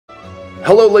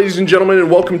Hello ladies and gentlemen,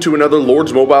 and welcome to another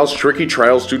Lords Mobile's Tricky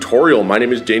Trials tutorial. My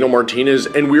name is Daniel Martinez,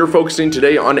 and we are focusing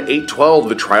today on 812,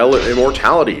 the Trial of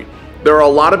Immortality. There are a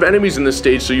lot of enemies in this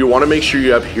stage, so you want to make sure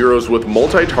you have heroes with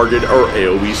multi-target or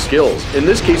AoE skills. In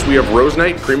this case, we have Rose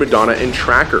Knight, Prima Donna, and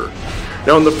Tracker.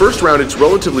 Now in the first round, it's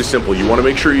relatively simple. You want to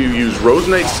make sure you use Rose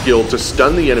Knight's skill to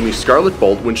stun the enemy Scarlet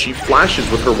Bolt when she flashes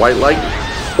with her White Lightning,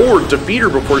 or defeat her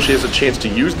before she has a chance to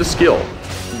use the skill.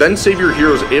 Then save your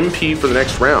hero's MP for the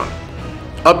next round.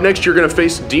 Up next, you're going to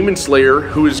face Demon Slayer,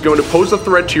 who is going to pose a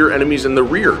threat to your enemies in the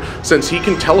rear, since he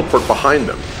can teleport behind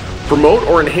them. Promote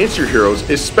or enhance your heroes,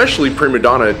 especially Prima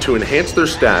Donna, to enhance their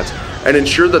stats and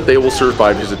ensure that they will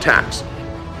survive his attacks.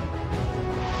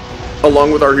 Along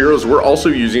with our heroes, we're also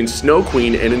using Snow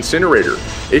Queen and Incinerator.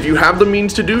 If you have the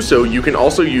means to do so, you can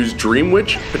also use Dream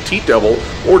Witch, Petite Devil,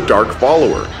 or Dark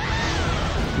Follower.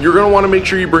 You're going to want to make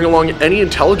sure you bring along any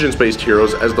intelligence-based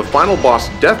heroes, as the final boss,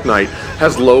 Death Knight,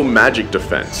 has low magic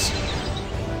defense.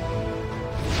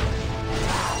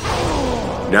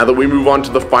 Now that we move on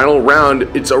to the final round,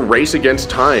 it's a race against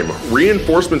time.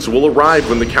 Reinforcements will arrive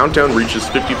when the countdown reaches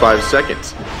 55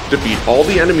 seconds. Defeat all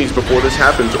the enemies before this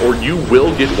happens, or you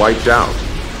will get wiped out.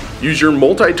 Use your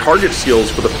multi-target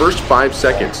skills for the first 5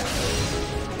 seconds.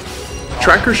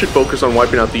 Tracker should focus on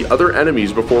wiping out the other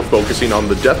enemies before focusing on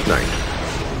the Death Knight.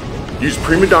 Use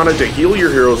Prima Donna to heal your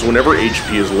heroes whenever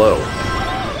HP is low.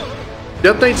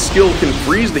 Death Knight's skill can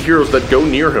freeze the heroes that go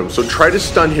near him, so try to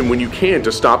stun him when you can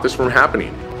to stop this from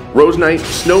happening. Rose Knight,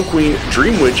 Snow Queen,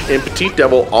 Dream Witch, and Petite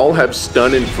Devil all have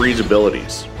stun and freeze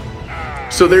abilities.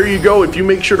 So there you go. If you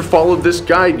make sure to follow this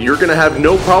guide, you're going to have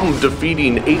no problem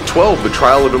defeating 812, the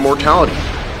Trial of Immortality.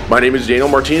 My name is Daniel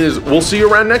Martinez. We'll see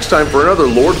you around next time for another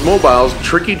Lords Mobile's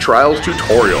Tricky Trials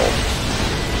tutorial.